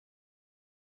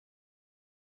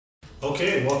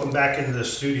Okay, welcome back into the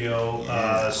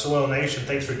studio. Soil Nation,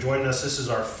 thanks for joining us. This is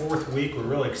our fourth week. We're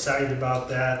really excited about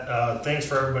that. Thanks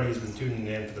for everybody who's been tuning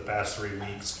in for the past 3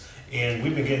 weeks. And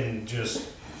we've been getting just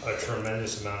a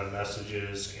tremendous amount of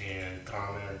messages and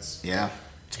comments. Yeah,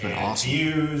 it's been awesome.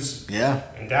 Views. Yeah.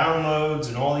 And downloads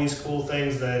and all these cool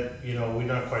things that, we're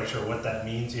not quite sure what that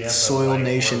means yet. Soil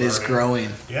Nation is growing.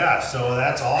 Yeah, so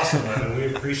that's awesome. I mean, we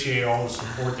appreciate all the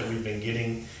support that we've been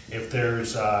getting. If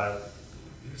there's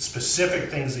specific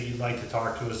things that you'd like to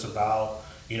talk to us about,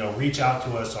 reach out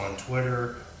to us on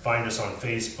Twitter, find us on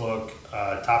Facebook.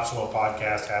 Topsoil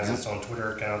Podcast has its own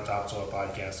Twitter account, Topsoil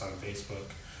Podcast on Facebook.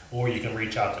 Or you can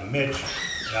reach out to Mitch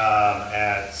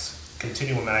at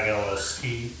Continuum Ag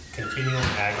LLC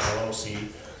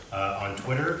on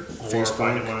Twitter. Or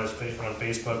find him on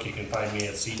Facebook. You can find me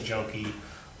at Seed Junkie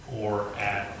or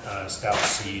at Stout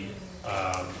Seed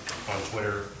on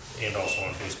Twitter and also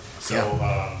on Facebook. So,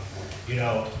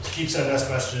 keep sending us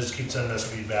messages, keep sending us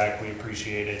feedback. We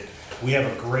appreciate it. We have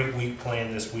a great week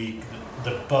planned this week.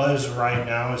 The buzz right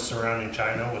now is surrounding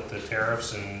China with the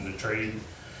tariffs and the trade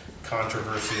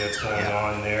controversy that's going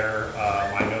on there.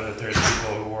 I know that there's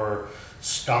people who were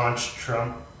staunch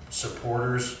Trump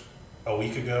supporters a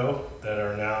week ago that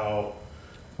are now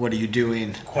what are you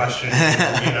doing? Questioning,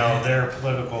 their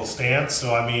political stance.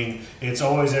 So, I mean, it's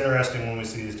always interesting when we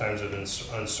see these times of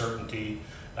uncertainty.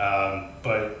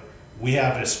 But we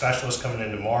have a specialist coming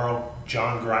in tomorrow,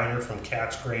 John Greiner from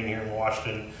Cat's Grain here in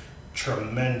Washington.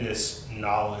 Tremendous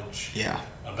knowledge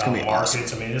about markets.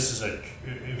 Awesome. I mean,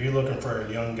 if you're looking for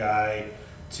a young guy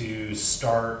to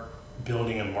start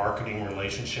building a marketing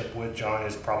relationship with, John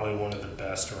is probably one of the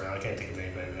best around. I can't think of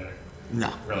anybody better.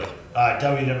 No. Really.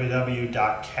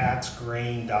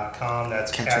 www.catsgrain.com.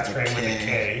 That's Catsgrain with a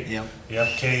K. Yep,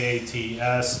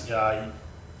 K-A-T-S.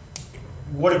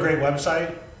 What a great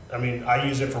website. I mean, I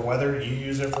use it for weather. You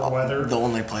use it for weather. The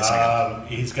only place I got.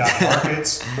 He's got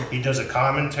markets. He does a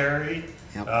commentary.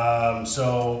 Yep.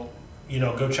 So,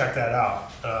 go check that out.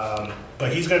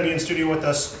 But he's going to be in studio with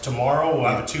us tomorrow. We'll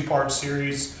have a 2-part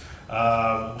series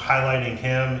highlighting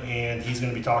him, and he's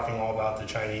going to be talking all about the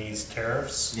Chinese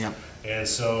tariffs. Yep. And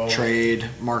so trade,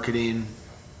 marketing,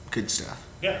 good stuff.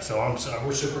 Yeah. So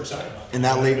we're super excited about it. And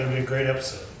it's going to be a great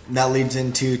episode. That leads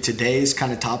into today's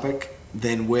kind of topic.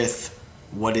 Then with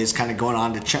what is kind of going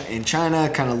on in China,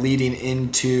 kind of leading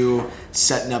into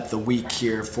setting up the week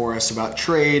here for us about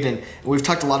trade. And we've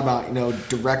talked a lot about,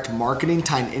 direct marketing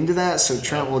tying into that. So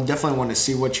Trent, we'll definitely want to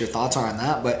see what your thoughts are on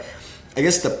that. But I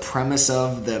guess the premise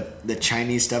of the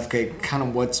Chinese stuff, kind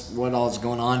of what all is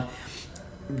going on.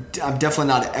 I'm definitely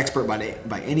not an expert by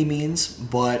any means,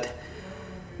 but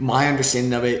my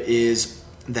understanding of it is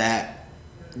that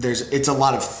it's a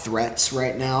lot of threats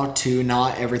right now to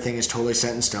not everything is totally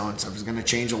set in stone. Stuff is going to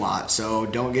change a lot. So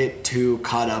don't get too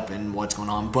caught up in what's going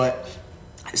on. But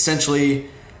essentially,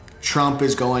 Trump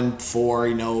is going for,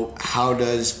 how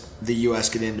does the U.S.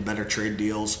 get into better trade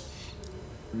deals?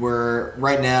 We're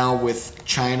right now with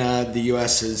China, the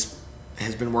U.S. has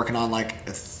been working on like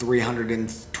a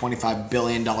 $325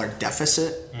 billion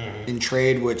deficit in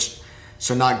trade,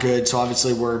 so not good. So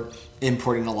obviously we're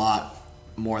importing a lot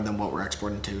more than what we're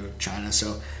exporting to China.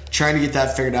 So trying to get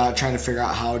that figured out, trying to figure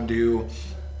out how do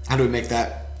we make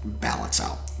that balance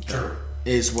out. Sure.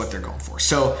 Is what they're going for.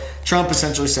 So Trump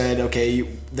essentially said, okay,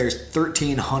 there's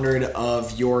 1,300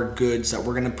 of your goods that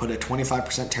we're going to put a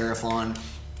 25% tariff on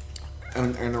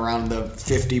and around the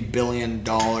 $50 billion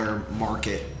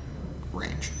market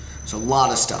range. So a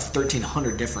lot of stuff,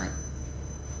 1,300 different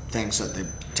things that they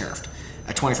tariffed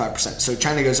at 25%. So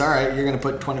China goes, all right, you're going to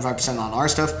put 25% on our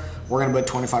stuff. We're going to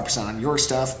put 25% on your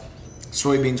stuff.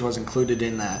 Soybeans was included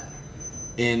in that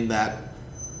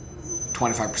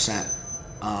 25%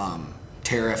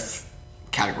 tariff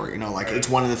category. It's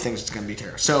one of the things that's going to be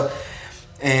tariffed. So,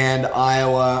 and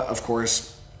Iowa, of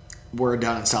course, we're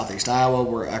down in southeast Iowa.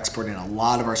 We're exporting a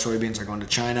lot of our soybeans are going to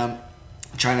China.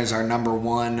 China is our number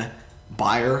one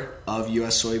buyer of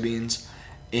U.S. soybeans,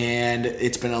 and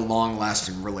it's been a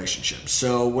long-lasting relationship.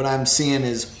 So what I'm seeing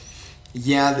is,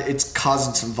 it's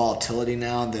causing some volatility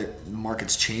now. The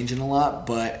market's changing a lot,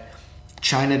 but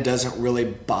China doesn't really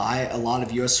buy a lot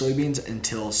of U.S. soybeans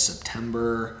until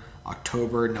September,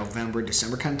 October, November,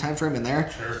 December kind of time frame in there.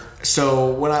 Sure.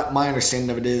 So my understanding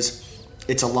of it is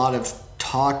it's a lot of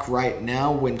talk right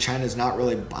now when China's not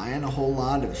really buying a whole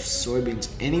lot of soybeans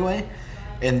anyway.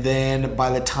 And then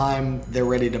by the time they're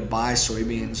ready to buy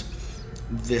soybeans,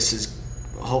 this is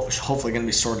hopefully going to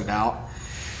be sorted out.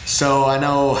 So I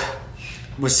know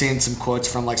was seeing some quotes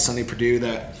from like Sonny Perdue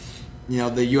that, the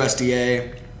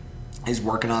USDA is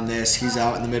working on this. He's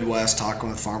out in the Midwest talking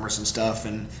with farmers and stuff,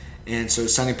 and And so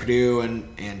Sonny Perdue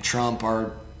and Trump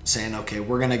are saying, okay,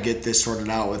 we're going to get this sorted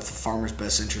out with the farmer's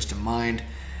best interest in mind.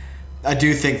 I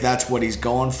do think that's what he's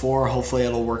going for. Hopefully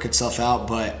it'll work itself out,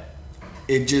 but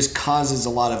it just causes a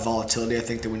lot of volatility, I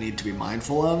think, that we need to be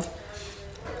mindful of.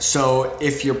 So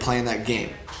if you're playing that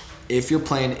game, if you're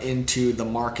playing into the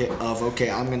market of, okay,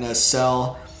 I'm going to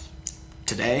sell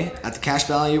today at the cash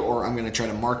value, or I'm going to try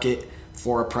to market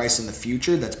for a price in the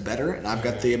future that's better, and I've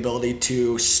got the ability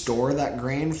to store that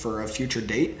grain for a future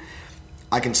date,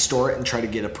 I can store it and try to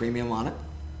get a premium on it.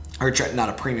 Or not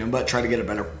a premium, but try to get a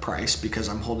better price because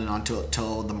I'm holding on to it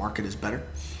till the market is better.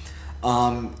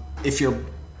 If you're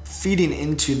feeding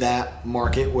into that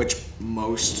market, which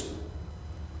most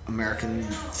American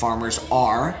farmers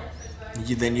are,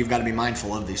 then you've got to be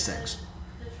mindful of these things.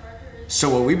 So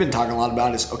what we've been talking a lot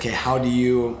about is, okay, how do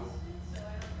you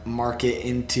market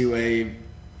into a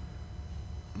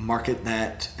market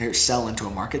that, or sell into a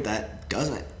market that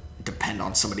doesn't depend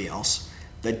on somebody else,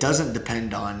 that doesn't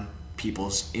depend on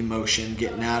people's emotion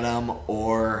getting at them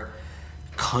or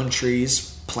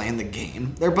countries playing the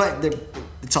game.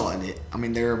 It's all in it. I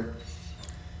mean,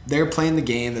 they're playing the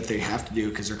game that they have to do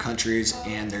because they're countries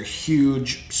and they're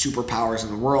huge superpowers in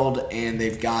the world, and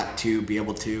they've got to be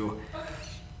able to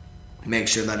make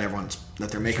sure that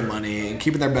they're making money and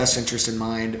keeping their best interest in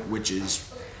mind, which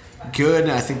is good.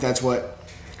 And I think that's what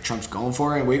Trump's going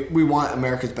for. And we want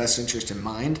America's best interest in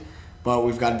mind, but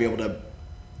we've got to be able to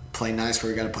play nice where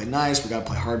we got to play nice. We got to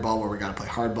play hardball where we got to play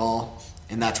hardball,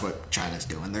 and that's what China's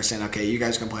doing. They're saying, okay, you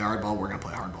guys can play hardball, we're gonna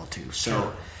play hardball too.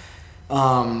 So,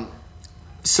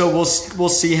 so we'll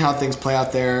see how things play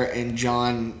out there. And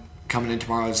John coming in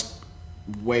tomorrow is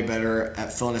way better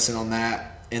at filling us in on that.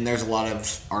 And there's a lot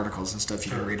of articles and stuff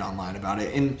you can read online about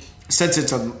it. And since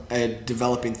it's a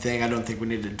developing thing, I don't think we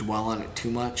need to dwell on it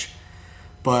too much.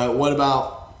 But what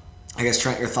about, I guess,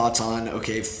 Trent, your thoughts on,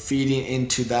 okay, feeding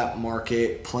into that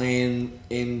market, playing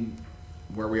in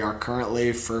where we are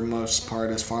currently for most part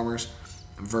as farmers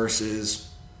versus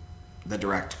the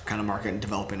direct kind of market and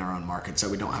developing our own market so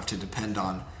we don't have to depend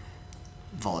on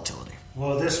volatility?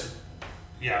 Well, so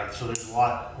there's a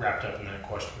lot wrapped up in that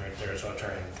question right there, so I'll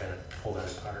try and kind of pull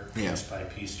that apart piece by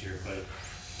piece here. But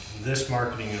this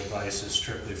marketing advice is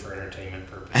strictly for entertainment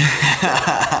purposes.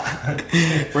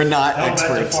 We're not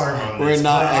experts. We're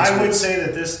not experts. I would say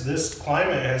that this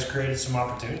climate has created some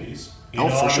opportunities.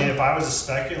 For sure. If I was a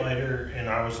speculator and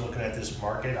I was looking at this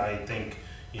market, I think,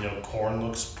 corn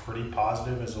looks pretty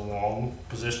positive as a long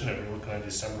position. If you're looking at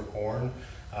December corn,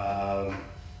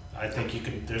 I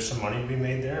think there's some money to be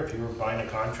made there. If you were buying a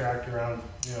contract around,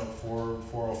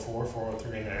 404,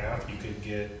 403 and a half, you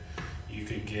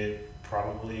could get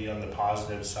probably on the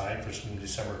positive side for some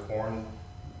December corn,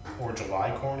 or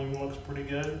July corn even looks pretty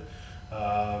good.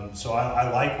 So I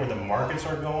like where the markets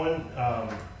are going.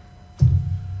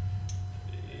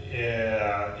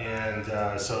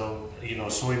 So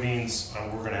soybeans,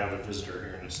 we're going to have a visitor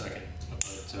here in a second.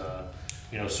 But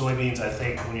soybeans, I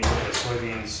think when you look at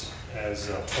soybeans as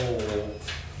a whole,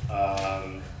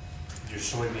 your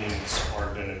soybeans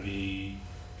are going to be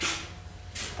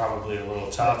probably a little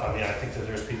tough. I mean, I think that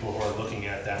there's people who are looking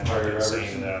at that market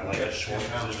saying that like a short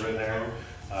position there.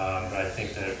 But I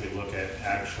think that if we look at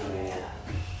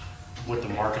what the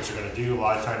markets are going to do, a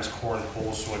lot of times corn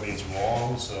pulls soybeans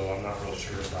long, so I'm not real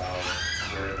sure about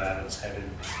where that is headed.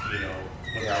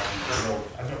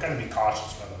 I'm going to be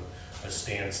cautious about a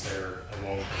stance there, a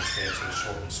long-term stance in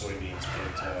shorting soybeans,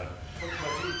 but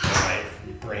my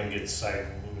brain gets a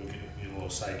little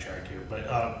sidetracked here. But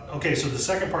okay, so the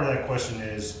second part of that question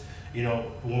is, when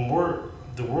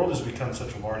the world has become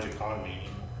such a large economy,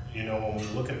 when we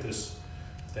look at this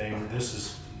thing, this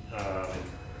is,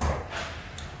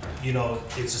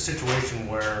 it's a situation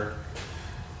where,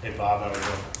 hey Bob, how are you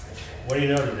doing? What do you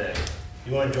know today?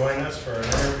 You want to join us for an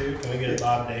interview? Can we get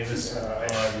Bob Davis on?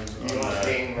 You won't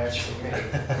gain much from me.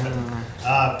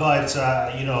 But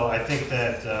I think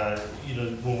that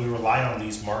when we rely on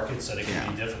these markets, that it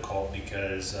can be difficult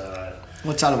because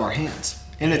it's out of our hands,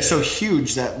 and it's so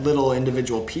huge that little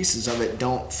individual pieces of it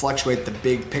don't fluctuate the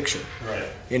big picture. Right.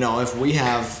 If we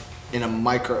have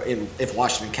if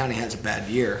Washington County has a bad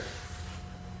year,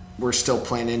 we're still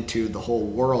playing into the whole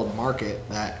world market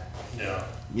that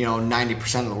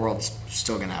 90% of the world is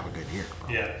still going to have a good year. Bro.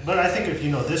 Yeah, but I think if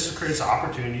this creates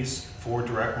opportunities for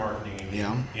direct marketing. I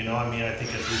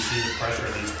think as we see the pressure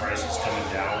of these prices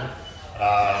coming down,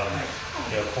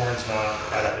 corn's not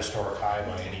at a historic high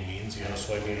by any means.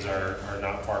 Soybeans are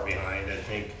not far behind. I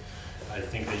think I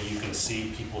think that you can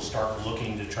see people start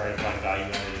looking to try to find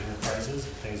value-added enterprises,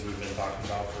 things we've been talking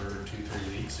about for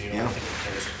 2-3 weeks. You know, Yeah. I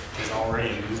think that there's already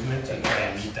a movement to try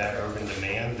and meet that urban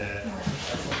demand that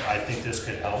I think this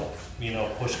could help, you know,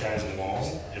 push guys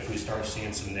along if we start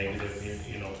seeing some negative,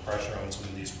 you know, pressure on some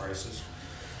of these prices.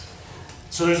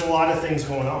 So there's a lot of things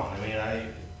going on. I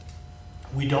mean,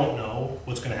 we don't know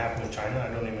what's going to happen with China.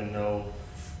 I don't even know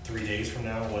 3 days from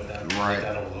now what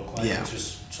that'll look like. Yeah. It's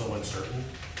just so uncertain.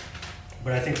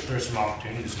 But I think that there's some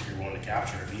opportunities if you're willing to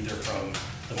capture it, either from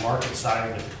the market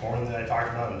side with the corn that I talked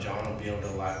about, and John will be able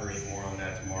to elaborate more on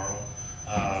that tomorrow.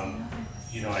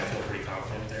 You know, I feel pretty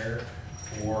confident there.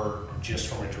 Or just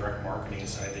from a direct marketing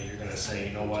side that you're going to say,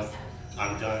 you know what,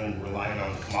 I'm done relying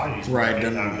on the commodities market,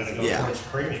 and I'm going to go towards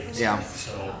premiums. Yeah.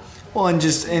 So, well, and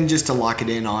just to lock it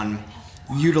in on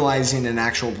utilizing an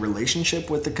actual relationship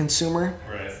with the consumer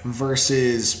right.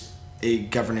 versus a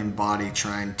governing body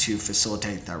trying to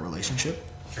facilitate that relationship.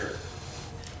 Sure.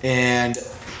 And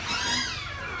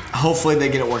hopefully they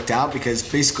get it worked out, because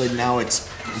basically now it's,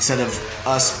 instead of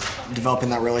us developing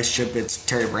that relationship, it's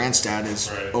Terry Branstad is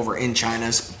right. over in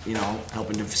China, you know,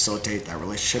 helping to facilitate that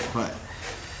relationship. But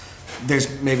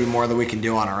there's maybe more that we can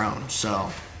do on our own.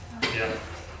 So yeah.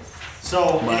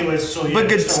 So, anyways, but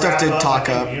good stuff to talk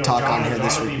John, on here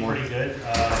this week more. Pretty good.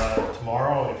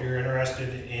 Tomorrow, if you're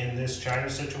interested in this China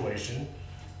situation,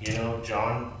 you know,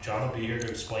 John will be here to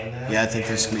explain that. Yeah, I think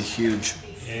this is gonna be huge.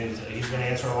 And he's going to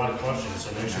answer a lot of questions.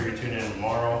 So make sure you tune in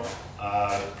tomorrow.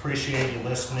 Appreciate you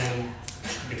listening.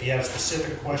 If you have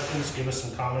specific questions, give us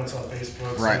some comments on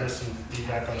Facebook. Right. Send us some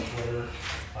feedback on Twitter.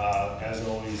 As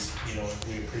always, you know,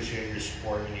 we appreciate your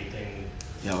support. Anything.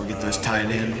 Yeah, we'll get those tied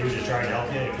in. Do to try and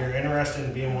help you. If you're interested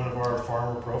in being one of our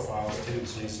farmer profiles too,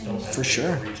 please don't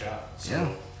hesitate to reach out.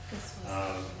 So,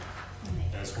 Yeah.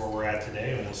 that's where we're at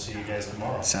today, and we'll see you guys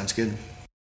tomorrow. Sounds good.